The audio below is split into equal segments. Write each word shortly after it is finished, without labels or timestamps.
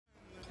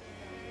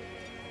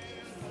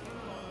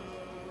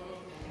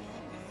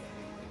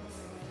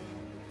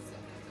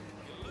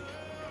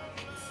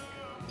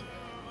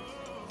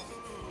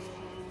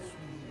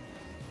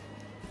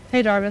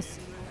Hey, Jarvis.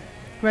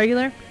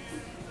 Regular?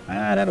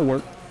 That'll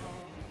work.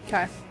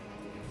 Okay.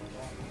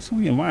 Some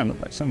of your mind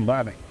look like something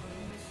vibing.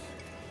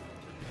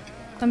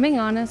 If I'm being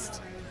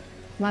honest,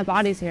 my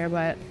body's here,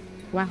 but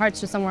my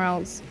heart's just somewhere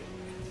else.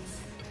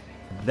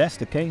 If that's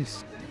the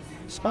case,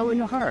 just follow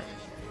your heart.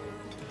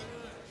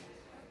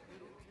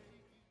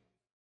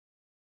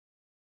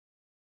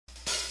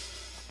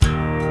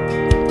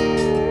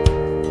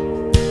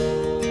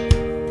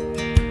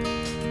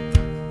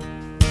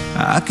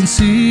 I can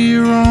see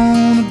her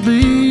on the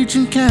beach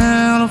in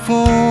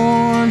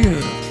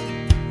California,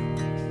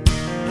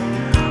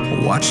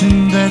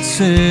 watching that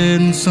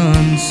setting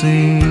sun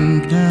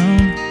sink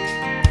down.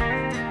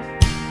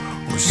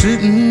 We're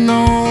sitting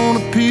on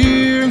a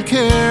pier in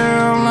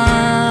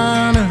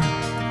Carolina,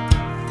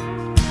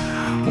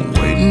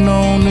 waiting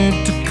on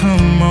it to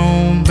come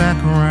on back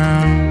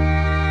around.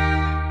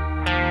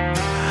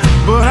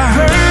 But I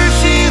heard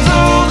she's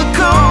on the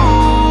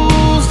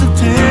coast of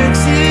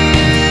Texas.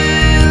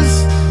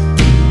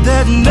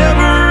 That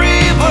never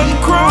even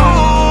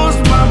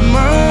crossed my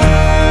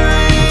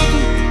mind.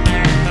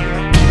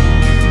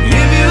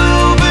 If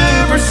you've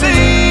ever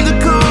seen the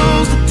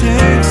coast of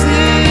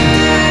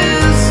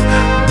Texas,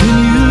 then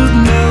you'd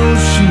know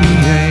she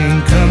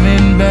ain't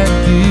coming back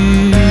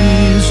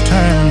this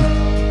time.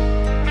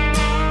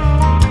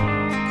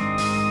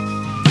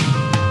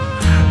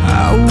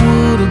 I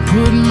would've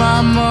put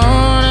my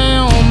money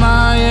on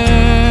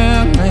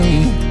Miami,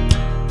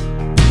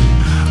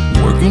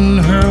 working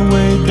her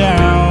way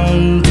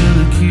down to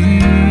the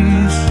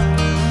Keys.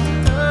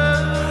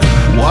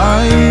 Why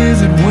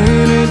is it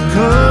when it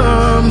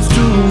comes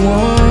to a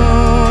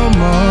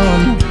woman,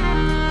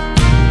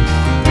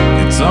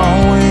 it's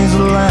always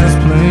the last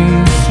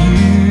place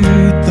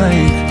you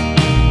think?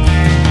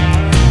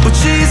 But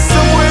she's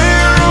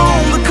somewhere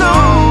on the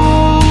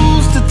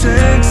coast of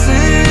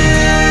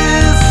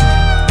Texas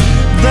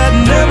that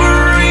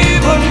never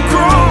even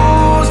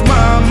crossed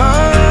my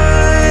mind.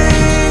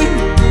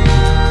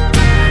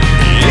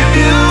 If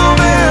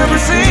you've ever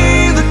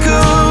seen the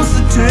coast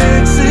of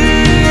Texas,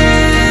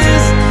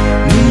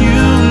 then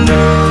you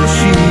know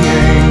she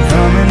ain't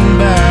coming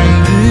back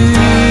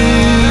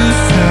this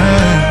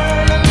time.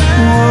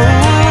 Whoa,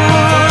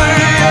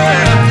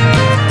 yeah.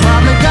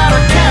 Probably got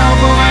a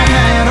cowboy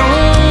hat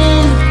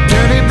on,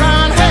 dirty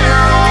blonde hair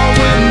all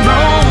wind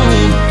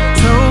blown,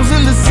 toes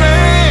in the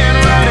sand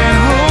right at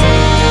home.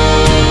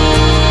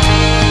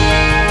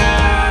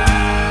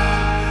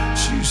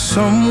 She's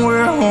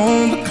somewhere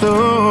on the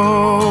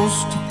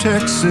coast of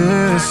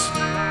Texas.